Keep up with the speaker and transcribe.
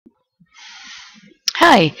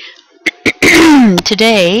Hi,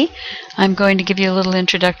 today I'm going to give you a little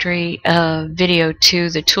introductory video to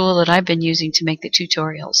the tool that I've been using to make the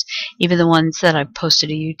tutorials, even the ones that I've posted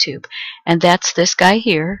to YouTube. And that's this guy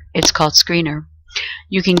here. It's called Screenr.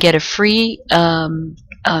 You can get a free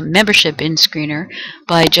membership in Screenr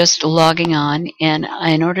by just logging on. And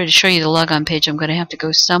in order to show you the logon page, I'm going to have to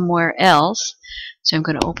go somewhere else. So I'm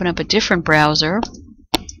going to open up a different browser,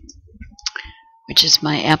 which is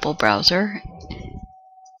my Apple browser,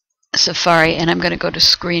 Safari, and I'm going to go to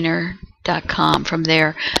Screenr.com from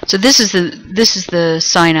there. So this is the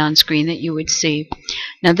sign-on screen that you would see.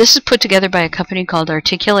 Now this is put together by a company called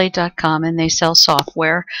Articulate.com, and they sell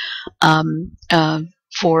software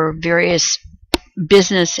for various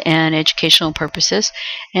business and educational purposes,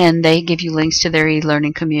 and they give you links to their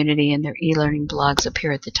e-learning community and their e-learning blogs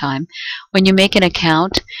appear at the time. When you make an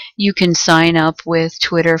account, you can sign up with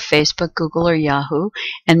Twitter, Facebook, Google, or Yahoo,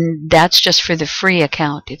 and that's just for the free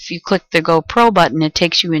account. If you click the Go Pro button, it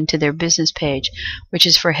takes you into their business page, which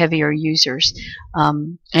is for heavier users.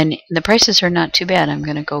 And the prices are not too bad. I'm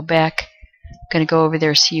going to go back, going to go over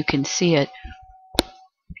there so you can see it.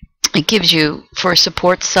 It gives you for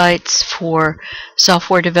support sites, for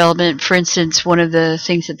software development. For instance, one of the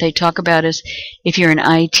things that they talk about is if you're an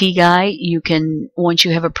IT guy, you can, once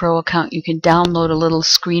you have a pro account, you can download a little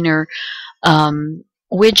Screenr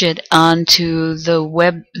widget onto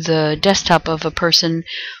the desktop of a person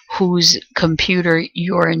whose computer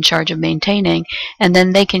you're in charge of maintaining, and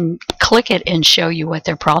then they can click it and show you what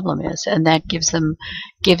their problem is, and that gives the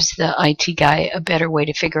IT guy a better way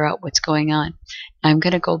to figure out what's going on. I'm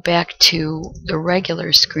going to go back to the regular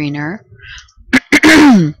Screenr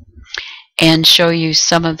and show you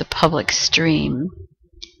some of the public stream.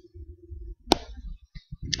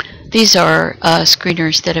 These are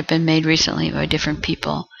screeners that have been made recently by different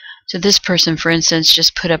people. So this person, for instance,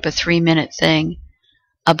 just put up a 3-minute thing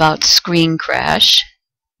about screen crash.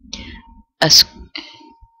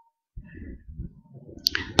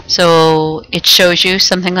 So it shows you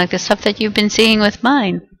something like the stuff that you've been seeing with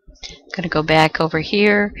mine. I'm going to go back over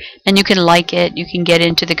here, and you can like it, you can get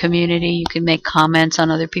into the community, you can make comments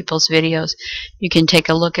on other people's videos, you can take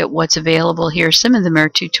a look at what's available here. Some of them are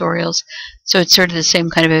tutorials, so it's sort of the same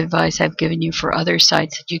kind of advice I've given you for other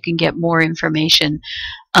sites, that you can get more information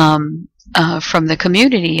from the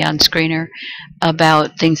community on Screenr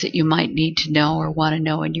about things that you might need to know or want to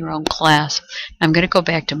know in your own class. I'm going to go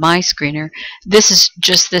back to my Screenr. This is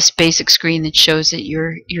just this basic screen that shows that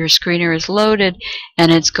your Screenr is loaded and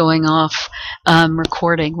it's going off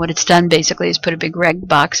recording. What it's done basically is put a big red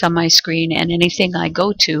box on my screen, and anything I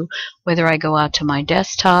go to, whether I go out to my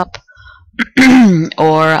desktop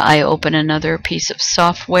or I open another piece of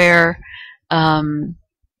software,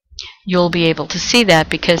 you'll be able to see that,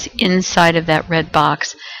 because inside of that red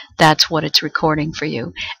box, that's what it's recording for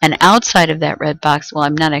you. And outside of that red box, well,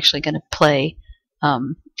 I'm not actually going to play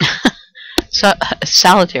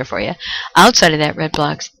solitaire for you. Outside of that red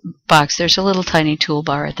box, there's a little tiny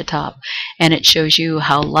toolbar at the top, and it shows you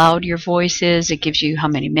how loud your voice is. It gives you how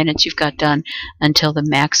many minutes you've got done until the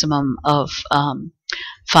maximum of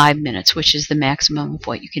 5 minutes, which is the maximum of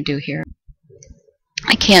what you can do here.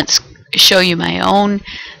 I can't show you my own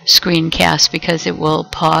screencast because it will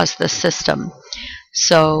pause the system.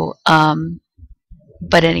 So,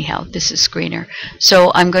 but anyhow, this is Screenr.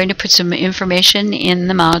 So I'm going to put some information in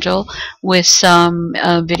the module with some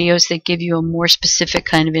videos that give you a more specific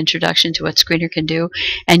kind of introduction to what Screenr can do.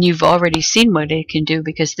 And you've already seen what it can do,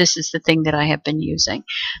 because this is the thing that I have been using.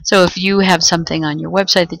 So if you have something on your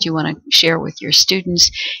website that you want to share with your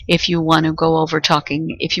students, if you want to go over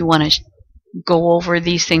if you want to go over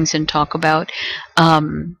these things and talk about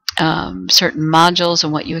certain modules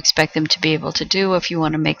and what you expect them to be able to do, if you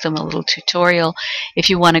want to make them a little tutorial, if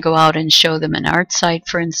you want to go out and show them an art site,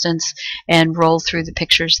 for instance, and roll through the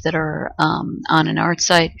pictures that are on an art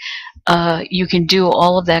site, you can do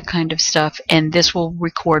all of that kind of stuff, and this will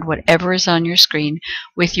record whatever is on your screen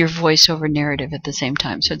with your voiceover narrative at the same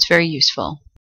time. So it's very useful.